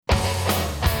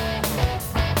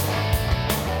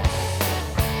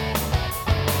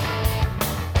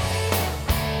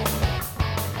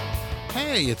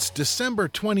Hey, it's December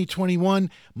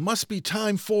 2021. Must be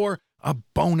time for a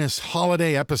bonus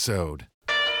holiday episode.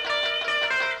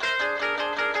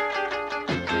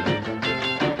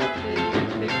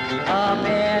 Up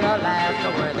in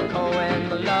Alaska where the cold wind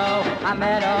below, I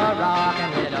met a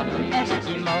rockin' little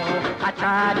Eskimo. I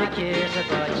tried to kiss her,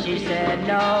 but she said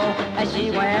no, and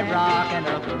she went rockin'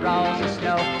 up across the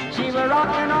snow. She was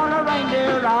rockin' on a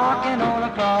reindeer, rockin' on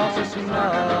across the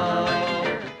snow.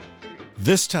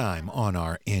 This time on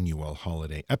our annual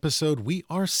holiday episode, we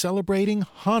are celebrating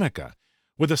Hanukkah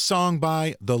with a song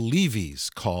by the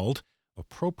Levies called,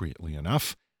 appropriately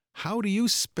enough, How Do You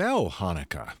Spell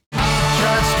Hanukkah?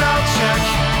 Tried spell check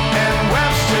and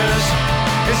Webster's.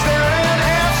 Is there an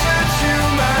answer to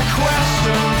my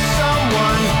question?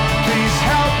 Someone, please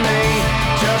help me.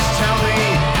 Just tell me,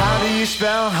 how do you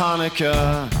spell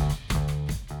Hanukkah?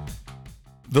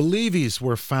 The Levies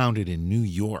were founded in New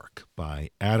York by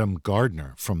Adam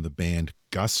Gardner from the band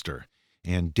Guster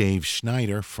and Dave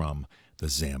Schneider from the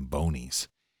Zambonis.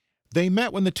 They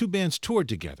met when the two bands toured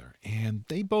together, and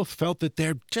they both felt that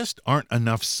there just aren't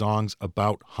enough songs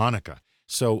about Hanukkah.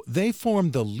 So they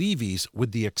formed the Levies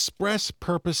with the express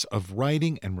purpose of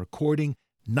writing and recording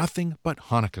nothing but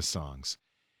Hanukkah songs.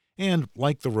 And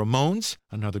like the Ramones,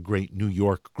 another great New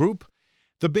York group,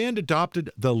 the band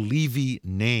adopted the Levy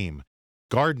name.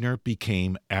 Gardner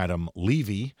became Adam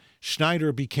Levy,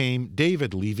 Schneider became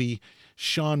David Levy,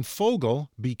 Sean Fogel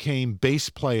became bass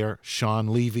player Sean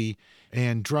Levy,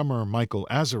 and drummer Michael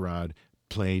Azerrad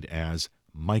played as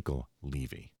Michael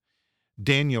Levy.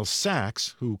 Daniel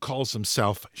Sachs, who calls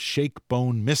himself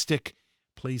Shakebone Mystic,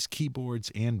 plays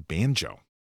keyboards and banjo.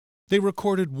 They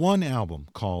recorded one album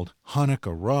called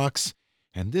Hanukkah Rocks,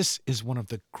 and this is one of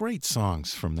the great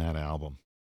songs from that album.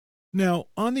 Now,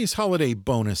 on these holiday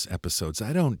bonus episodes,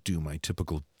 I don't do my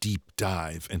typical deep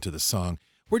dive into the song.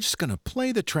 We're just going to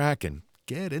play the track and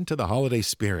get into the holiday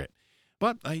spirit.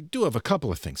 But I do have a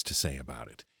couple of things to say about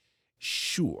it.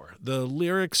 Sure, the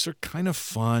lyrics are kind of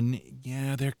fun.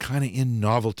 Yeah, they're kind of in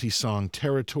novelty song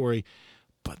territory.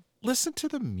 But listen to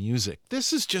the music.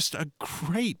 This is just a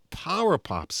great power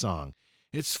pop song.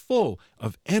 It's full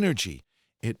of energy.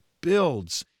 It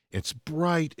builds. It's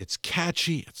bright. It's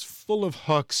catchy. It's full of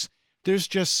hooks. There's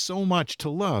just so much to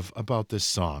love about this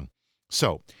song.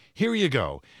 So, here you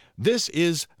go. This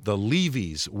is the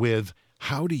Levies with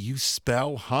How Do You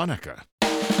Spell Hanukkah?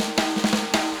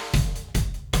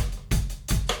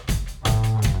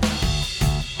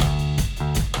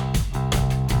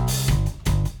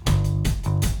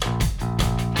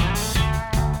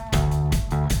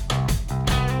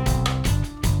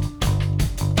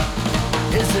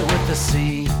 Is it with a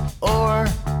C or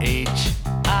H?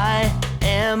 I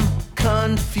am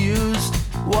confused.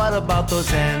 What about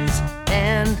those N's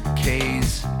and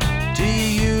K's? Do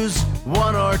you use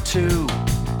one or two?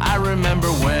 I remember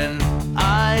when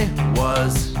I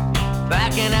was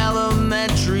back in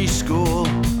elementary school,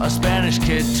 a Spanish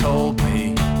kid told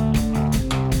me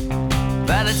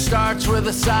that it starts with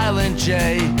a silent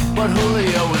J, but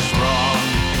Julio was wrong,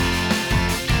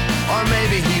 or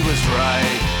maybe he was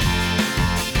right.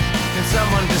 Can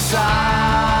someone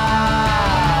decide?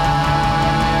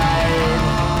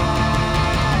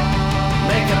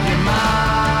 Make up your mind.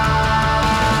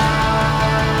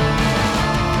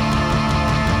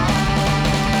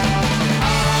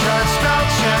 Tried spell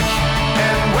check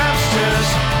and Webster's.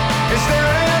 Is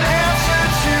there an answer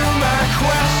to my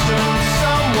question?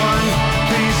 Someone,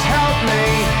 please help me.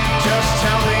 Just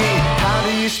tell me, how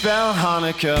do you spell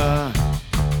Hanukkah?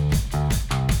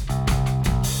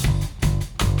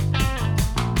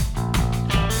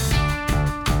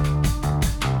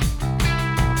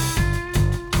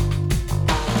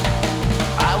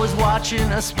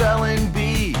 Watching a spelling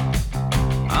bee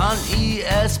on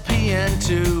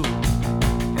ESPN2,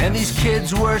 and these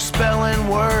kids were spelling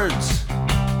words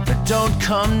that don't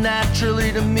come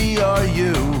naturally to me or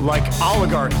you. Like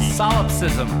oligarchy,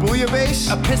 Solipsism,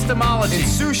 bouillabaisse, epistemology,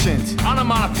 insouciant,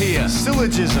 onomatopoeia,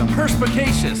 syllogism,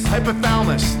 perspicacious,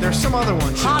 hypothalamus. There's some other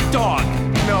ones. hot dog.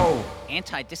 No.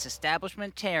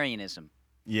 Anti-disestablishmentarianism.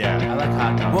 Yeah. I like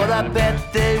hot dog. Well, I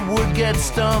bet they would get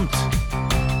stumped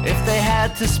if they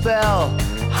had to spell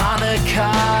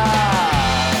Hanukkah.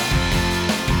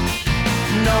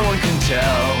 No one can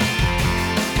tell.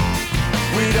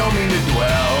 We don't mean to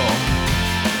dwell,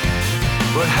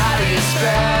 but how do you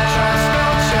spell? Try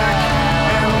spell check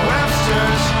and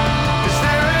Webster's. Is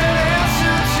there an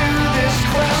answer to this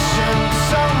question?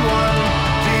 Someone,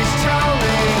 please tell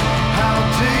me, how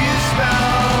do you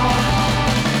spell?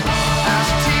 Ask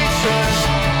teachers,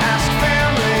 ask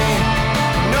family.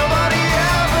 Nobody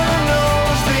ever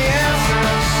knows the answer.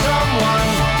 Someone,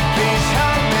 please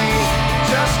help me.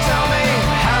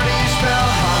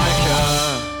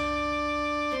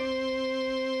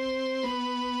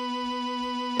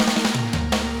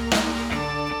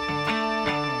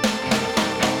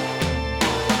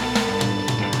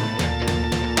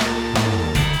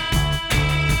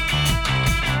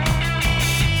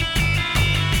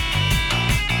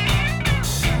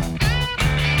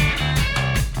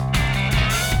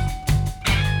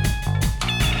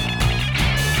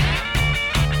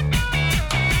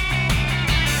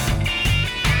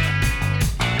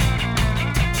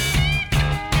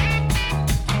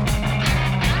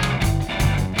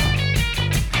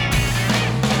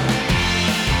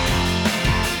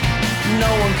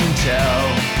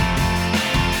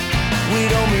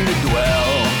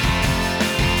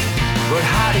 But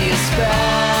how do you spell?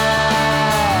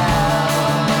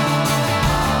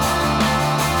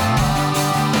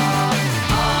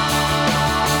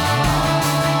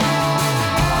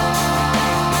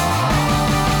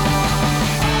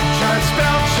 Tried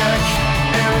spell check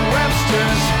and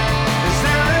Webster's. Is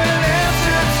there an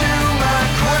answer to my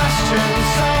question?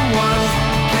 Someone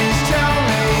please tell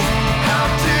me, how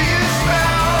do you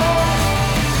spell?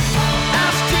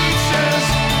 Ask teachers,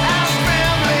 ask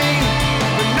family,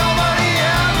 but nobody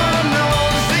ever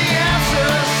knows the answer.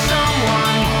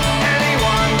 Someone,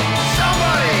 anyone,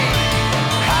 somebody,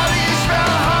 how do you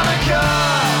spell Hanukkah?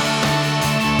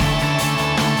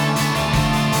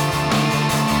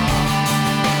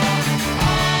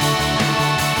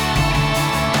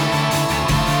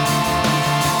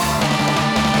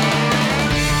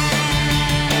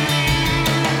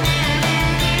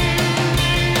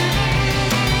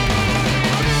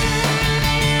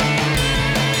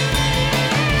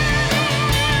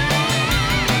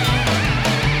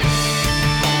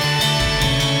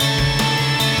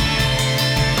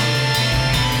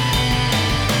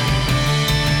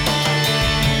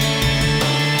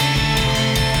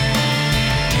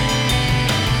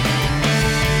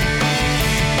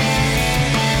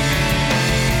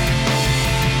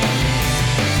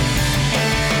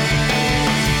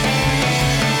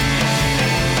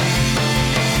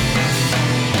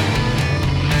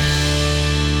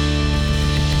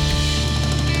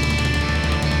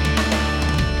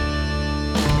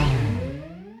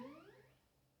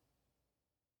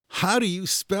 How Do You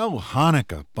Spell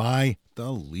Hanukkah by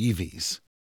the Levies.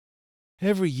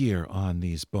 Every year on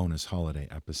these bonus holiday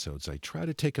episodes, I try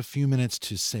to take a few minutes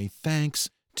to say thanks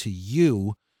to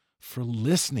you for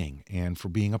listening and for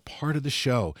being a part of the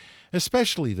show,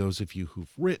 especially those of you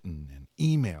who've written and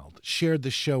emailed, shared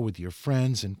the show with your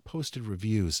friends, and posted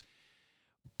reviews.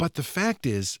 But the fact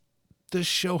is, the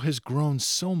show has grown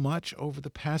so much over the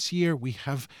past year. We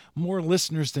have more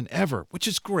listeners than ever, which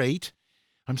is great.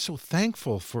 I'm so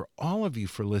thankful for all of you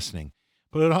for listening,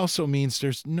 but it also means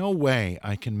there's no way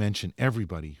I can mention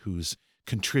everybody who's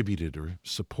contributed or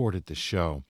supported the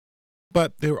show.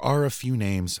 But there are a few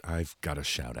names I've got to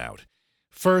shout out.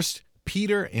 First,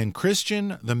 Peter and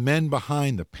Christian, the men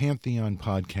behind the Pantheon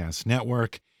Podcast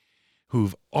Network,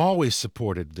 who've always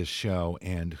supported this show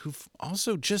and who've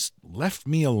also just left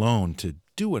me alone to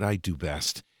do what I do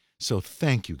best. So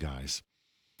thank you guys.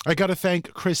 I got to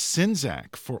thank Chris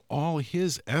Sinzak for all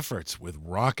his efforts with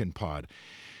Rockin' Pod,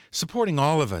 supporting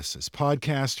all of us as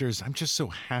podcasters. I'm just so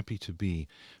happy to be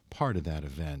part of that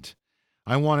event.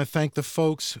 I want to thank the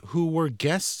folks who were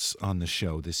guests on the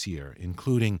show this year,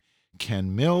 including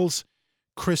Ken Mills,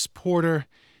 Chris Porter,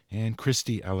 and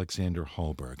Christy Alexander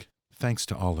Hallberg. Thanks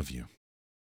to all of you.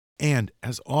 And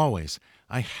as always,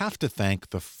 I have to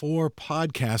thank the 4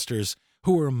 podcasters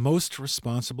who are most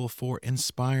responsible for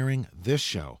inspiring this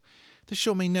show. The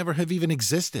show may never have even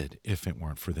existed if it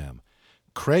weren't for them.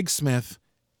 Craig Smith,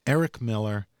 Eric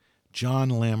Miller, John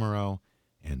Lamoureux,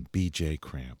 and BJ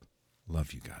Cramp.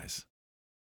 Love you guys.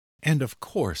 And of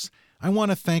course, I want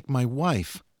to thank my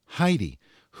wife, Heidi,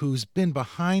 who's been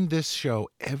behind this show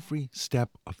every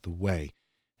step of the way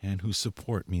and whose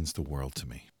support means the world to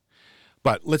me.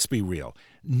 But let's be real.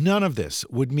 None of this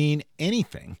would mean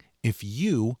anything if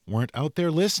you weren't out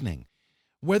there listening.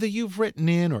 Whether you've written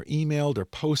in or emailed or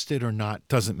posted or not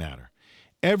doesn't matter.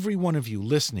 Every one of you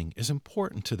listening is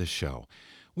important to the show.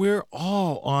 We're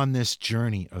all on this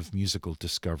journey of musical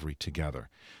discovery together.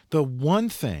 The one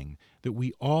thing that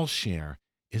we all share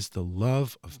is the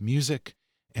love of music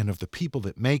and of the people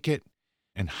that make it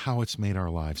and how it's made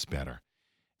our lives better.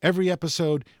 Every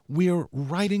episode, we're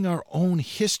writing our own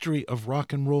history of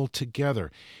rock and roll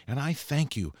together, and I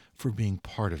thank you for being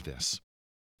part of this.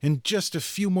 In just a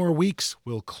few more weeks,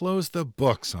 we'll close the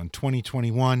books on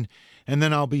 2021, and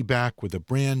then I'll be back with a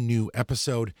brand new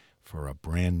episode for a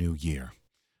brand new year.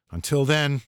 Until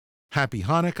then, happy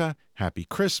Hanukkah, happy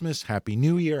Christmas, happy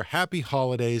New Year, happy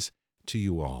holidays to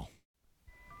you all.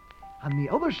 On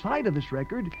the other side of this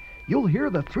record, you'll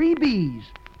hear the 3 Bs.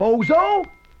 Bozo,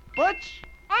 Butch,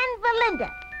 and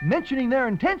Belinda. Mentioning their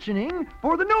intentioning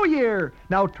for the new year.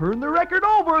 Now turn the record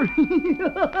over.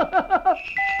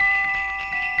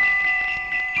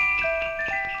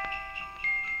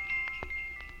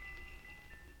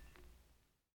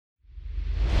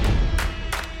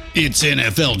 It's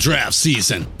NFL draft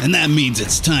season, and that means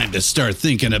it's time to start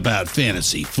thinking about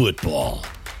fantasy football.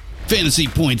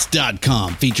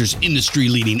 FantasyPoints.com features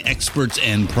industry-leading experts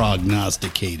and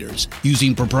prognosticators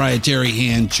using proprietary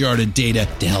hand-charted data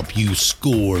to help you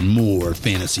score more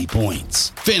fantasy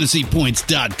points.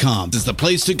 FantasyPoints.com is the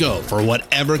place to go for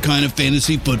whatever kind of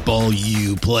fantasy football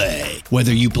you play.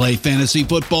 Whether you play fantasy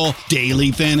football,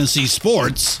 daily fantasy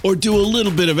sports, or do a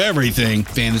little bit of everything,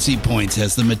 Fantasy Points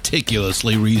has the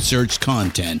meticulously researched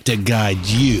content to guide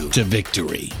you to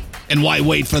victory. And why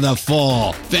wait for the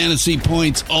fall? Fantasy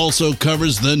Points also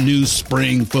covers the new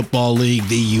spring football league,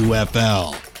 the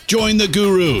UFL. Join the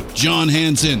guru, John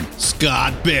Hansen,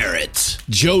 Scott Barrett,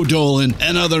 Joe Dolan,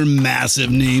 and other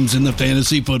massive names in the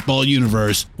fantasy football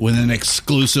universe with an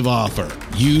exclusive offer.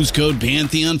 Use code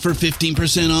Pantheon for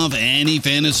 15% off any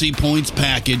Fantasy Points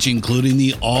package, including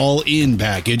the all-in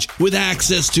package, with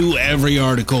access to every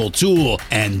article, tool,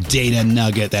 and data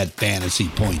nugget that Fantasy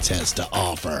Points has to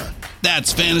offer.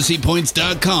 That's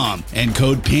FantasyPoints.com and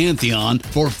code Pantheon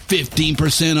for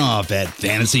 15% off at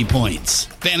Fantasy Points.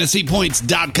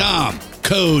 FantasyPoints.com,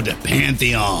 code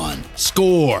Pantheon.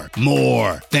 Score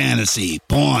more fantasy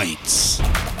points.